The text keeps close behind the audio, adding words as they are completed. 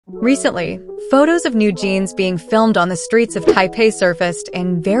Recently, photos of NewJeans being filmed on the streets of Taipei surfaced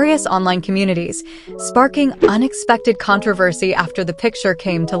in various online communities, sparking unexpected controversy after the picture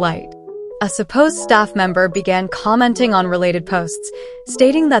came to light. A supposed staff member began commenting on related posts,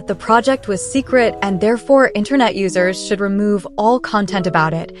 stating that the project was secret and therefore internet users should remove all content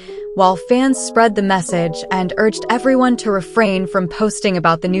about it, while fans spread the message and urged everyone to refrain from posting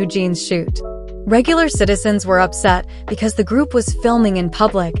about the NewJeans shoot. Regular citizens were upset because the group was filming in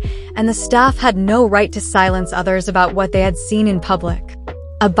public, and the staff had no right to silence others about what they had seen in public.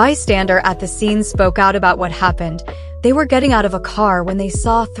 A bystander at the scene spoke out about what happened. They were getting out of a car when they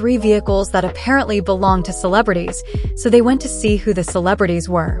saw 3 vehicles that apparently belonged to celebrities, so they went to see who the celebrities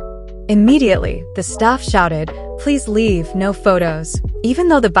were. Immediately, the staff shouted, "Please leave, no photos," even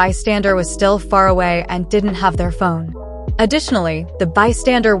though the bystander was still far away and didn't have their phone. Additionally, the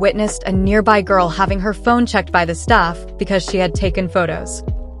bystander witnessed a nearby girl having her phone checked by the staff because she had taken photos.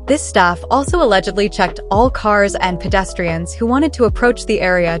 This staff also allegedly checked all cars and pedestrians who wanted to approach the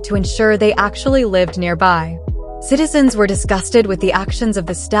area to ensure they actually lived nearby. Citizens were disgusted with the actions of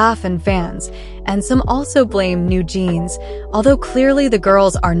the staff and fans, and some also blame NewJeans, although clearly the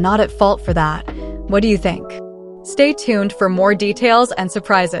girls are not at fault for that. What do you think? Stay tuned for more details and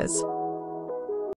surprises.